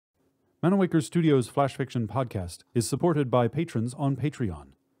Manawaker Studios Flash Fiction Podcast is supported by patrons on Patreon.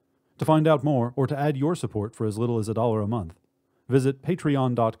 To find out more or to add your support for as little as $1 a month, visit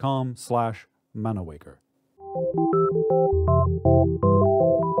patreon.com/Manawaker.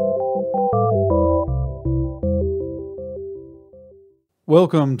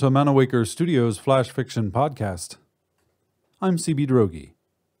 Welcome to Manawaker Studios Flash Fiction Podcast. I'm CB Drogi.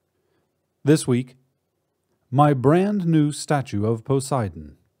 This week, My Brand New Statue of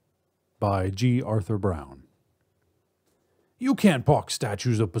Poseidon by G. Arthur Brown. "You can't park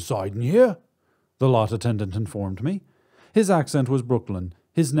statues of Poseidon here," the lot attendant informed me. His accent was Brooklyn.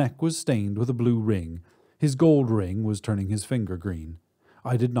 His neck was stained with a blue ring. His gold ring was turning his finger green.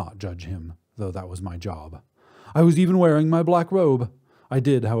 I did not judge him, though that was my job. I was even wearing my black robe. I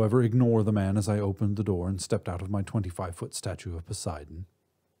did, however, ignore the man as I opened the door and stepped out of my 25-foot statue of Poseidon.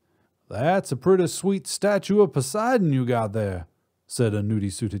 "That's a pretty sweet statue of Poseidon you got there," said a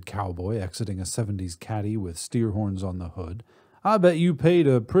nudie-suited cowboy exiting a 70s caddy with steer horns on the hood. "I bet you paid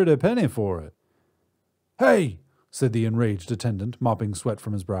a pretty penny for it." "Hey," said the enraged attendant, mopping sweat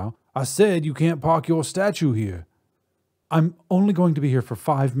from his brow, "I said you can't park your statue here." "I'm only going to be here for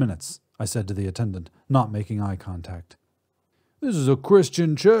 5 minutes," I said to the attendant, not making eye contact. "This is a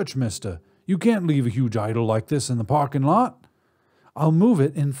Christian church, mister. You can't leave a huge idol like this in the parking lot." "I'll move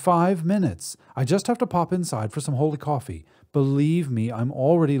it in 5 minutes. I just have to pop inside for some holy coffee. Believe me, I'm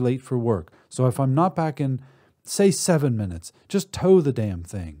already late for work, so if I'm not back in, say 7 minutes, just tow the damn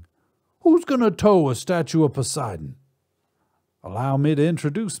thing." "Who's gonna tow a statue of Poseidon?" "Allow me to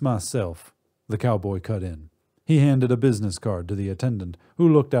introduce myself," the cowboy cut in. He handed a business card to the attendant, who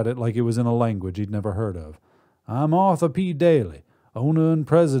looked at it like it was in a language he'd never heard of. "I'm Arthur P. Daly, owner and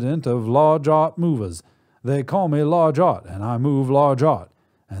president of Large Art Movers. They call me Large Art, and I move large art,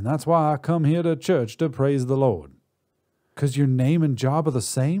 and that's why I come here to church to praise the Lord." "'Cause your name and job are the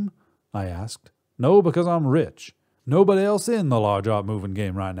same?" I asked. "No, because I'm rich. Nobody else in the large art moving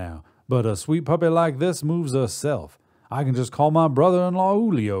game right now, but a sweet puppy like this moves herself. I can just call my brother-in-law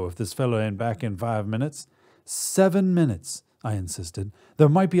Julio if this fellow ain't back in 5 minutes. 7 minutes, I insisted. There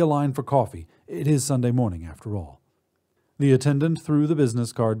might be a line for coffee. It is Sunday morning, after all. The attendant threw the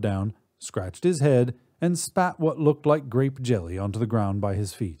business card down, scratched his head, and spat what looked like grape jelly onto the ground by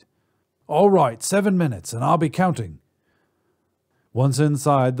his feet. "All right, 7 minutes, and I'll be counting." Once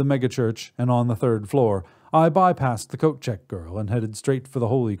inside the megachurch and on the 3rd floor, I bypassed the coat-check girl and headed straight for the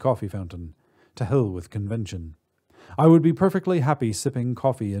holy coffee fountain. To hell with convention. I would be perfectly happy sipping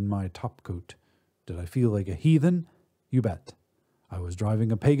coffee in my topcoat. Did I feel like a heathen? You bet. I was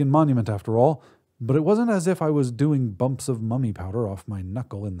driving a pagan monument after all, but it wasn't as if I was doing bumps of mummy powder off my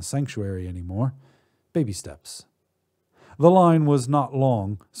knuckle in the sanctuary anymore. Baby steps. The line was not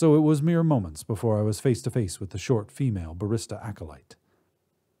long, so it was mere moments before I was face to face with the short female barista acolyte.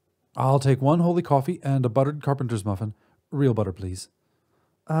 "I'll take 1 holy coffee and a buttered carpenter's muffin. Real butter, please."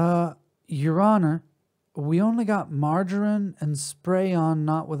 Your Honor, we only got margarine and spray-on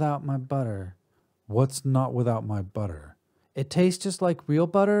not without my butter." "What's not without my butter?" "It tastes just like real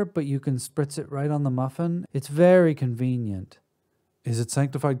butter, but you can spritz it right on the muffin. It's very convenient." "Is it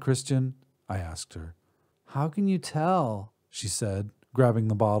sanctified Christian?" I asked her. "How can you tell?" she said, grabbing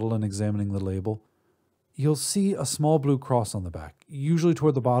the bottle and examining the label. "You'll see a small blue cross on the back, usually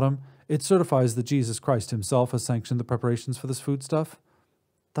toward the bottom. It certifies that Jesus Christ himself has sanctioned the preparations for this foodstuff."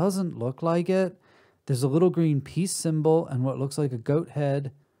 "Doesn't look like it. There's a little green peace symbol and what looks like a goat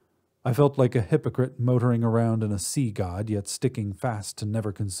head." I felt like a hypocrite motoring around in a sea god, yet sticking fast to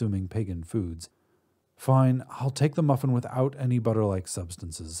never-consuming pagan foods. Fine, I'll take the muffin without any butter-like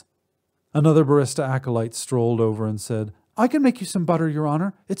substances. Another barista acolyte strolled over and said, "I can make you some butter, Your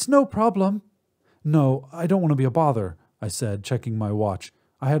Honor. It's no problem." "No, I don't want to be a bother," I said, checking my watch.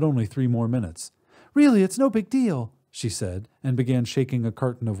 I had only 3 more minutes. "Really, it's no big deal," she said, and began shaking a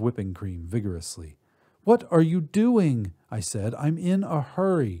carton of whipping cream vigorously. "What are you doing?" I said. "I'm in a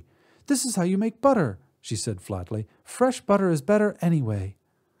hurry." "This is how you make butter," she said flatly. "Fresh butter is better anyway."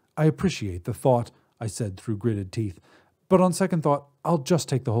 "I appreciate the thought," I said through gritted teeth, "but on second thought, I'll just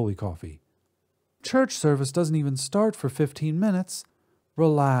take the holy coffee." "Church service doesn't even start for 15 minutes.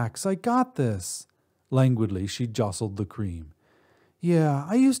 "Relax, I got this." Languidly, she jostled the cream. "Yeah,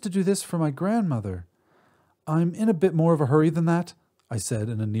 I used to do this for my grandmother." "I'm in a bit more of a hurry than that," I said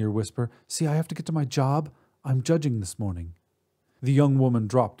in a near whisper. "See, I have to get to my job. I'm judging this morning." The young woman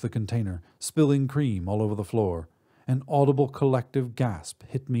dropped the container, spilling cream all over the floor. An audible collective gasp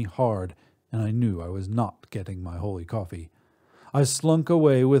hit me hard, and I knew I was not getting my holy coffee. I slunk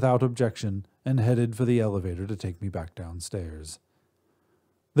away without objection and headed for the elevator to take me back downstairs.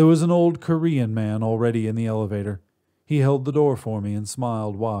 There was an old Korean man already in the elevator. He held the door for me and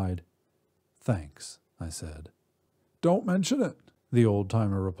smiled wide. Thanks, I said. Don't mention it, the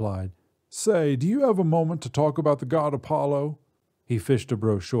old-timer replied. Say, do you have a moment to talk about the god Apollo? He fished a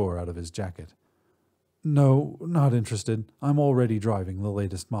brochure out of his jacket. No, not interested. I'm already driving the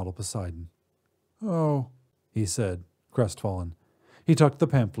latest model Poseidon. Oh, he said, crestfallen. He tucked the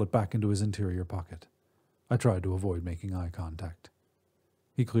pamphlet back into his interior pocket. I tried to avoid making eye contact.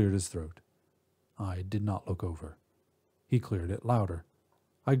 He cleared his throat. I did not look over. He cleared it louder.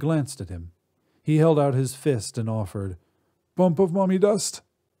 I glanced at him. He held out his fist and offered, "Bump of mummy dust?"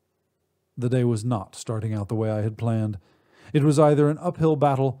 The day was not starting out the way I had planned. It was either an uphill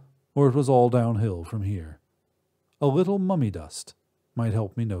battle, or it was all downhill from here. A little mummy dust might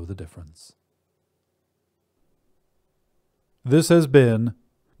help me know the difference. This has been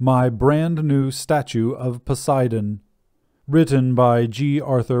My Brand New Statue of Poseidon, written by G.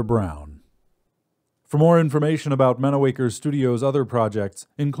 Arthur Brown. For more information about Manawaker Studios' other projects,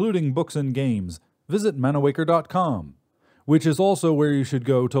 including books and games, visit manawaker.com, which is also where you should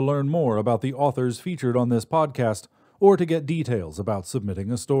go to learn more about the authors featured on this podcast or to get details about submitting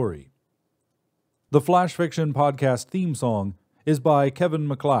a story. The Flash Fiction Podcast theme song is by Kevin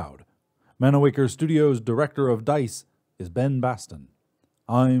MacLeod. Manawaker Studios' director of DICE is Ben Baston.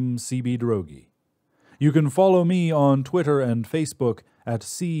 I'm CB Droege. You can follow me on Twitter and Facebook at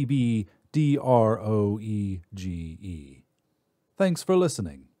CBDroege. Thanks for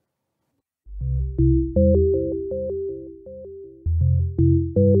listening.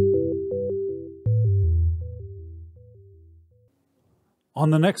 On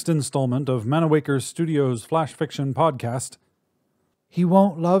the next installment of Manawaker Studios' Flash Fiction Podcast, He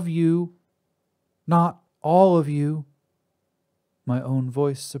won't love you. Not all of you. My own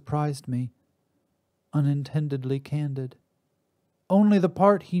voice surprised me, unintendedly candid. Only the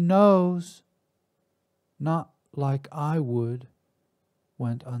part he knows, not like I would,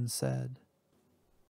 went unsaid.